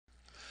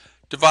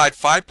divide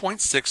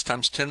 5.6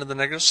 times 10 to the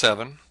negative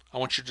 7. I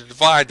want you to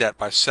divide that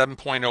by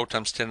 7.0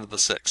 times 10 to the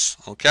 6.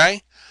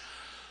 Okay?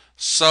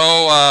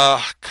 So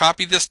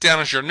copy this down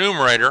as your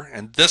numerator,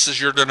 and this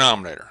is your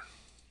denominator.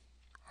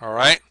 All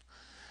right?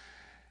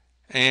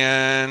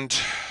 And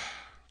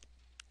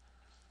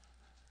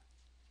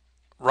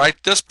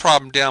write this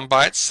problem down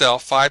by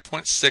itself,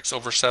 5.6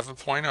 over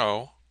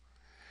 7.0.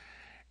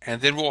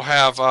 And then we'll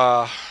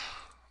have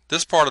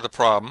this part of the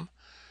problem.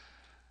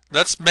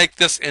 Let's make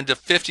this into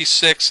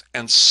 56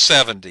 and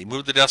 70.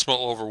 Move the decimal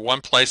over one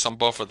place on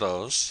both of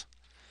those.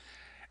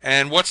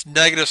 And what's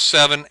negative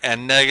 7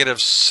 and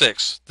negative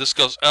 6? This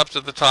goes up to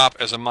the top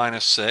as a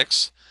minus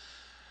 6.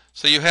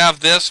 So you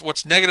have this.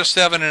 What's negative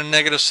 7 and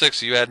negative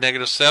 6? You add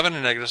negative 7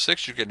 and negative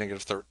 6, you get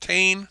negative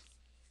 13.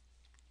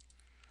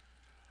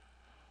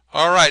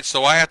 All right,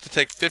 so I have to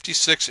take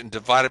 56 and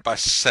divide it by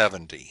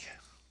 70.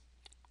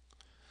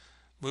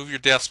 Move your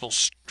decimal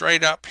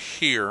straight up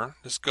here.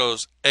 This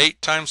goes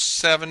 8 times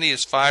 70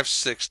 is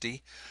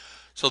 560.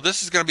 So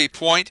this is going to be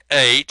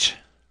 0.8.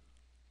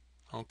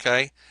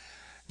 Okay.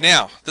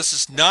 Now, this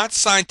is not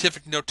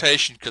scientific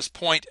notation because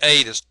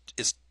 0.8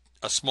 is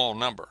a small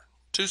number.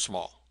 Too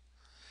small.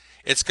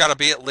 It's got to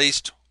be at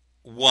least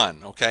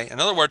 1. Okay. In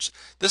other words,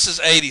 this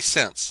is 80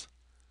 cents.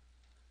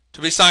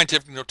 To be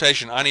scientific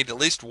notation, I need at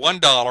least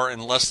 $1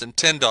 and less than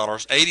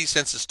 $10. 80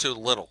 cents is too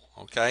little.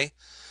 Okay.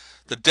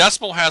 The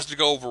decimal has to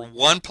go over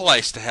one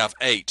place to have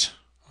 8.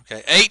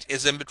 Okay, 8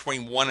 is in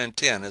between 1 and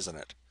 10, isn't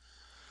it?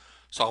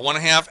 So I want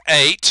to have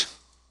 8.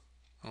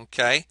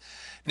 Okay,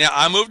 now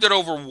I moved it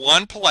over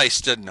one place,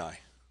 didn't I?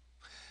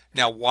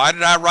 Now why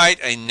did I write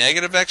a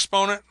negative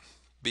exponent?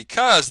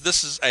 Because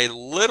this is a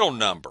little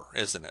number,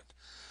 isn't it?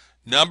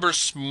 Numbers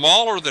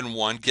smaller than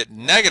 1 get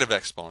negative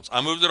exponents.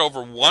 I moved it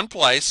over one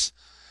place.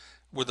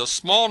 With a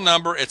small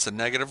number, it's a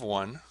negative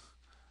 1.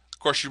 Of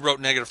course, you wrote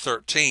negative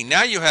 13.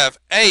 Now you have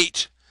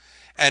 8.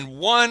 And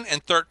 1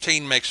 and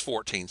 13 makes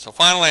 14. So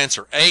final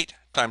answer, 8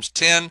 times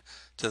 10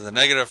 to the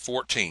negative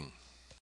 14.